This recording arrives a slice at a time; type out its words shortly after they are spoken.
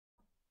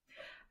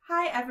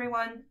Hi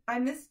everyone,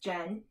 I'm Miss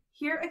Jen,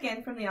 here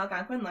again from the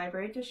Algonquin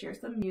Library to share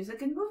some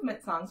music and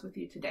movement songs with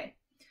you today.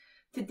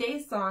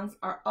 Today's songs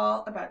are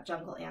all about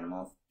jungle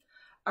animals.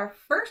 Our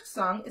first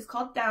song is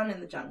called Down in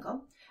the Jungle,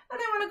 and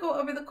I want to go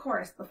over the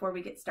chorus before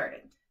we get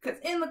started. Because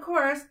in the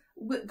chorus,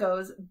 it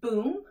goes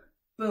boom,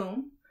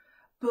 boom,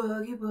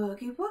 boogie,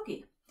 boogie,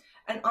 woogie.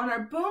 And on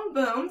our boom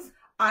booms,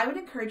 I would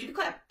encourage you to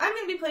clap. I'm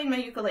going to be playing my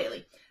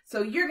ukulele,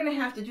 so you're going to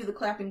have to do the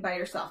clapping by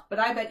yourself, but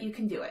I bet you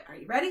can do it. Are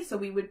you ready? So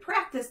we would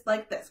practice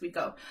like this. We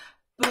go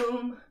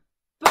boom,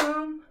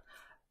 boom,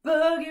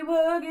 boogie,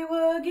 woogie,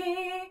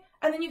 woogie,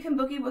 and then you can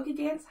boogie, woogie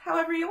dance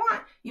however you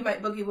want. You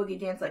might boogie, woogie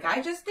dance like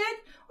I just did,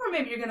 or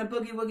maybe you're going to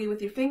boogie, woogie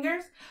with your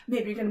fingers.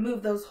 Maybe you're going to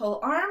move those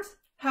whole arms.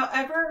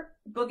 However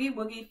boogie,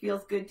 woogie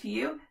feels good to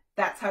you,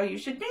 that's how you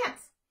should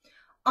dance.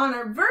 On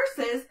our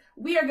verses,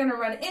 we are going to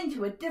run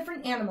into a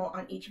different animal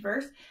on each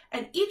verse,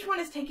 and each one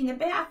is taking a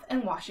bath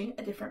and washing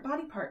a different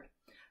body part.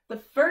 The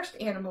first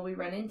animal we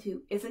run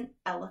into is an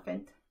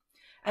elephant,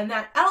 and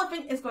that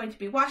elephant is going to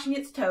be washing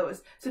its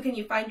toes. So can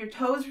you find your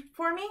toes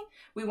for me?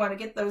 We want to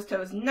get those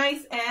toes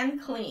nice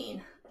and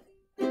clean.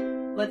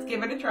 Let's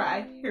give it a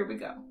try. Here we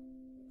go.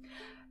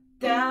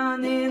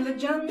 Down in the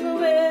jungle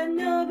where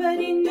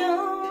nobody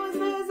knows,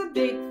 there's a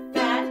big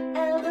fat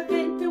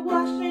elephant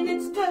washing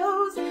its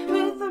toes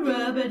with a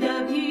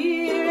rub-a-dub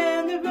here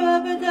and a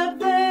rub-a-dub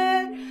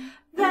there.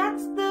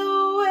 That's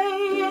the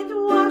way it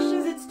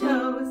washes its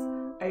toes.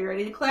 Are you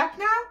ready to clap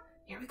now?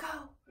 Here we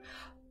go.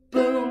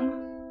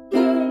 Boom,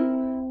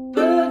 boom,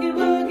 boogie,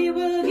 woogie,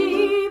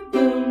 woogie,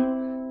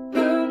 boom,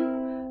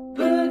 boom,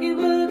 boogie,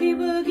 woogie,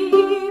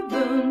 woogie,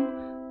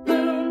 boom,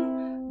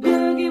 boom,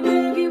 boogie,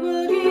 woogie,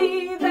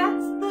 woogie.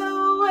 That's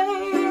the way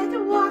it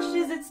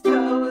washes its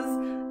toes.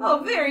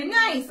 Oh, very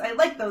nice. I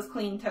like those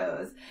clean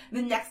toes.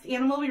 The next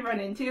animal we run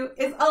into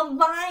is a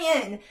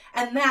lion,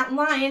 and that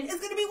lion is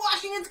going to be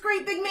washing its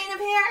great big mane of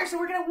hair, so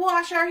we're going to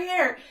wash our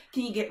hair.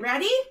 Can you get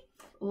ready?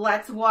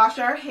 Let's wash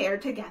our hair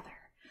together.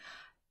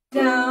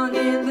 Down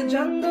in the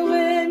jungle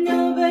where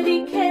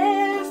nobody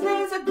cares,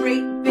 there's a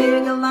great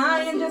big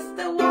lion just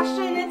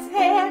washing its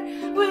hair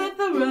with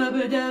a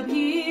rub-a-dub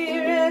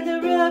here and a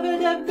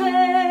rub-a-dub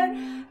there.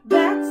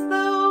 That's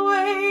the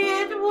way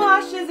it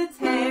washes its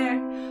hair.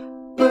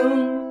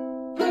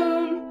 Boom,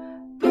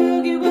 boom,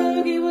 boogie,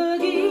 woogie,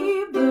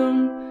 woogie,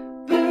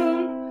 boom,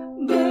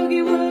 boom,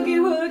 boogie, woogie,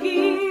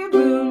 woogie,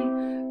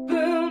 boom,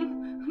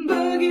 boom,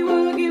 boogie,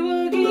 woogie,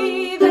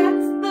 woogie.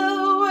 That's the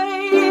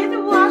way it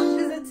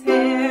washes its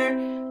hair.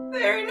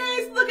 Very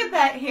nice. Look at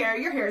that hair.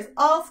 Your hair is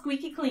all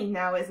squeaky clean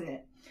now, isn't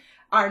it?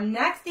 Our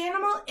next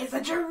animal is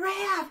a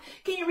giraffe.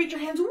 Can you reach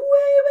your hands way,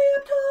 way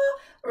up tall?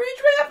 Reach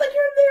way up like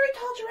you're a very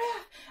tall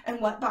giraffe.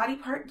 And what body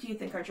part do you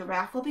think our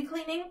giraffe will be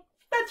cleaning?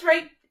 That's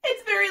right.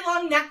 Its very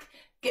long neck.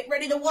 Get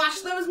ready to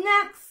wash those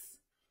necks.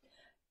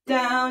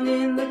 Down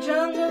in the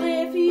jungle,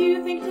 if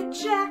you think to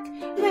check,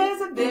 there's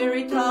a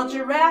very tall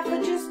giraffe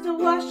just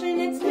washing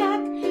its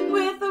neck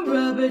with a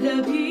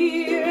rub-a-dub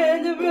here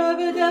and a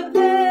rub-a-dub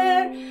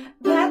there.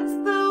 That's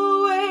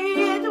the way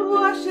it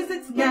washes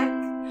its neck.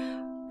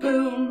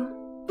 Boom,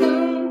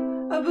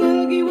 boom, a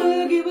boogie,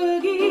 woogie,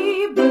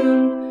 woogie,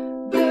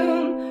 boom,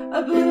 boom,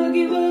 a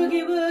boogie,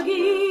 woogie,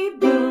 woogie,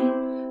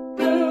 boom,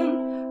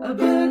 boom, a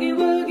boogie,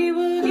 woogie,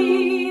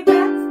 woogie.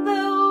 That's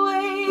the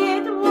way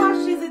it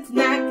washes its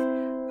neck.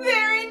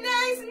 Very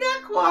nice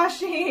neck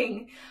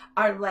washing.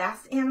 Our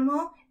last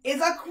animal is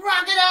a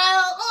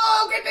crocodile.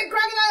 Oh, great big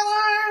crocodile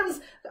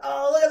arms.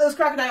 Oh, look at those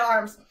crocodile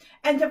arms.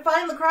 And to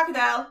find the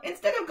crocodile,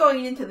 instead of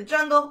going into the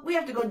jungle, we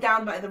have to go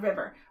down by the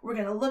river. We're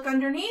going to look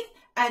underneath,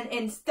 and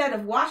instead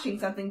of washing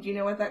something, do you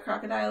know what that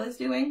crocodile is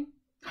doing?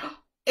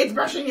 It's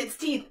brushing its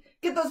teeth.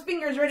 Get those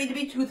fingers ready to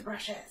be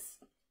toothbrushes.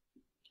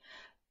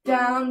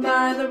 Down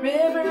by the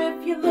river,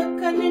 if you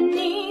look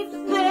underneath,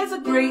 there's a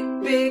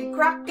great big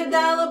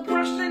crocodile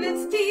brushing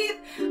its teeth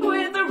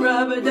with a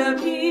rub-a-dub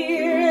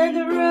here and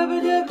a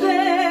rub-a-dub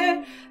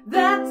there.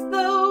 That's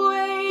the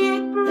way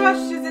it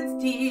brushes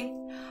its teeth.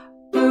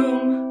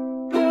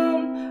 Boom,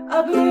 boom,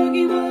 a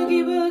boogie,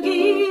 woogie,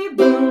 woogie,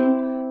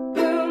 boom,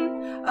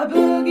 boom, a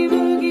boogie,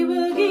 woogie,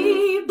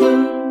 woogie,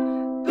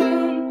 boom,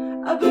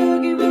 boom, a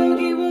boogie,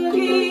 woogie,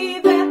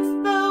 woogie. That's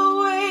the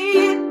way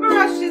it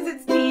brushes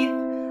its teeth.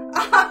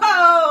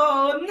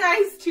 Oh,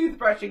 nice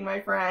toothbrushing, my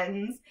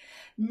friends.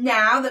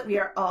 Now that we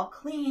are all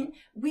clean,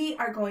 we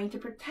are going to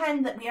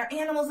pretend that we are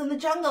animals in the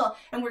jungle,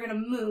 and we're going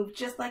to move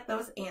just like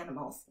those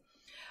animals.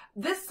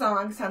 This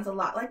song sounds a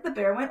lot like The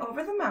Bear Went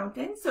Over the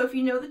Mountain, so if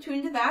you know the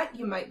tune to that,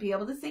 you might be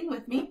able to sing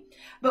with me.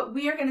 But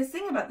we are going to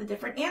sing about the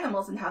different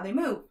animals and how they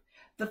move.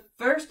 The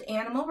first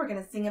animal we're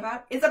going to sing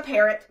about is a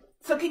parrot.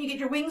 So can you get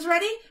your wings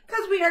ready?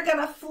 Because we are going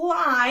to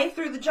fly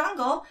through the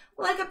jungle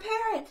like a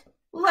parrot.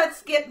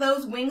 Let's get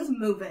those wings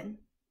moving.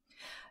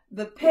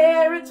 The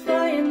parrots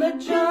fly in the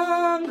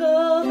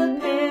jungle, the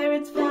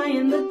parrots fly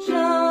in the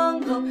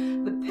jungle,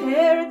 the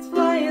parrots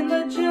fly in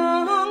the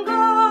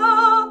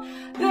jungle.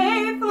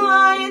 They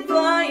fly and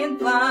fly and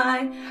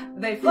fly,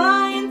 they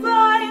fly and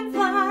fly and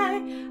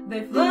fly,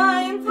 they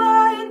fly and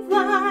fly and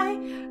fly.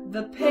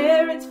 The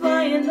parrots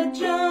fly in the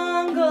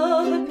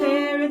jungle, the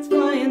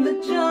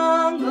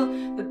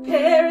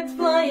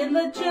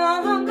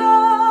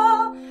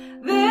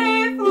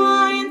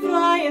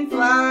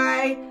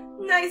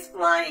Nice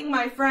flying,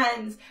 my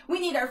friends. We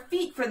need our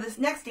feet for this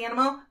next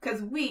animal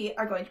because we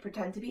are going to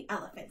pretend to be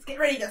elephants. Get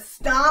ready to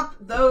stomp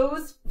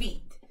those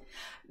feet.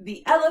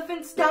 The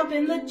elephants stomp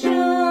in the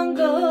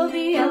jungle.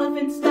 The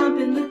elephants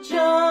stomp in the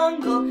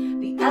jungle.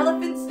 The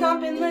elephants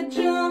stomp in the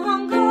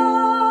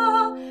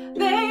jungle.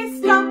 They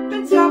stomp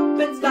and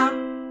stomp and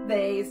stomp.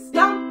 They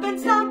stomp and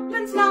stomp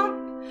and stomp.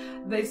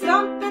 They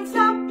stomp and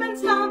stomp and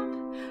stomp.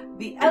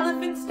 The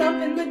elephants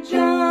stomp in the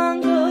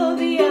jungle.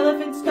 The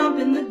elephants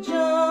stomp in the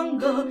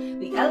jungle.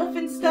 The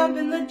elephants stomp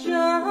in the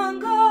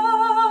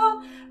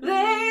jungle.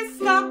 They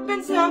stomp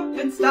and stomp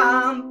and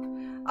stomp.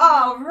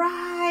 All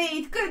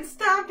right, good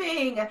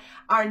stomping.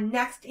 Our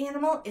next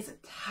animal is a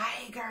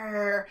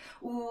tiger.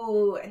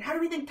 Ooh, and how do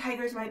we think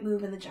tigers might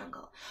move in the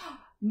jungle?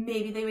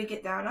 Maybe they would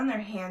get down on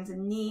their hands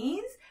and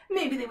knees.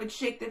 Maybe they would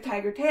shake their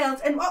tiger tails.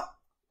 And oh,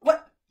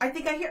 what? I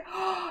think I hear,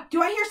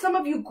 do I hear some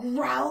of you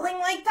growling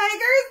like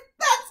tigers?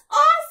 That's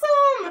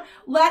awesome.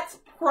 Let's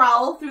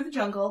prowl through the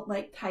jungle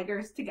like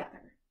tigers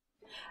together.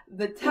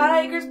 The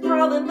tigers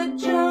prowl in the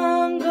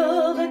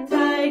jungle. The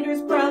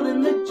tigers prowl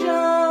in the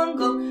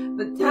jungle.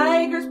 The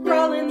tigers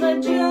prowl in the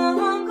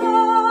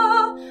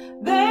jungle.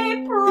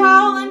 They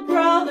prowl and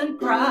prowl and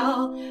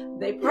prowl.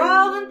 They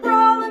prowl and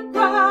prowl and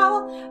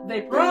prowl.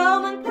 They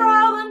prowl and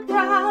prowl and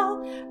prowl.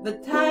 The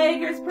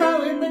tigers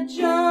prowl in the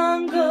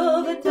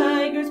jungle. The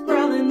tigers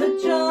prowl in the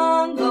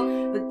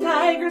jungle. The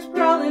tigers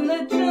prowl in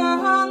the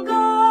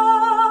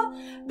jungle.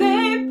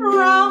 They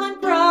prowl and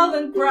prowl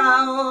and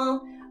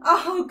prowl.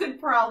 Oh, good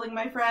prowling,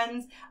 my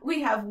friends.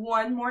 We have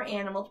one more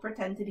animal to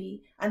pretend to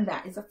be, and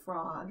that is a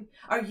frog.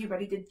 Are you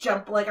ready to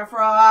jump like a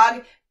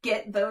frog?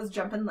 Get those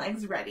jumping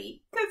legs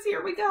ready, because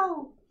here we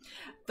go.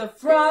 The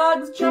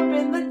frogs jump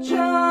in the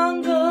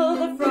jungle.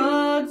 The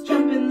frogs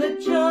jump in the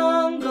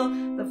jungle.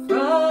 The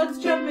frogs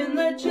jump in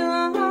the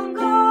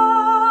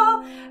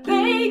jungle.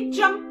 They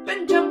jump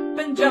and jump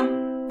and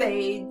jump.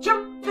 They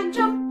jump and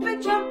jump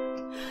and jump.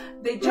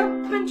 They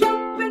jump and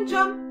jump and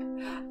jump.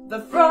 The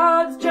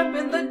frogs jump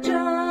in the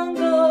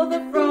jungle.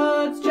 The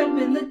frogs jump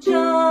in the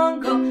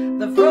jungle.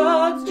 The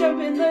frogs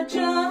jump in the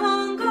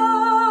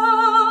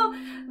jungle.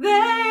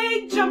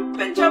 They jump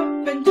and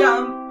jump and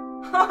jump.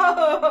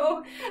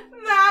 Oh,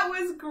 that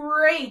was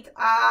great.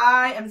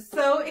 I am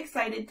so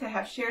excited to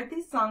have shared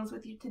these songs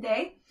with you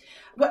today.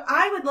 What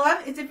I would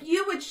love is if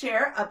you would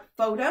share a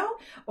photo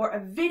or a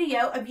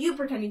video of you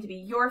pretending to be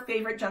your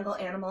favorite jungle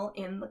animal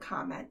in the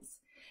comments.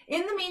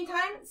 In the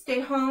meantime, stay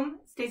home,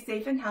 stay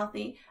safe and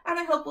healthy, and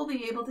I hope we'll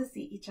be able to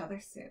see each other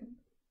soon.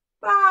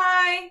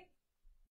 Bye!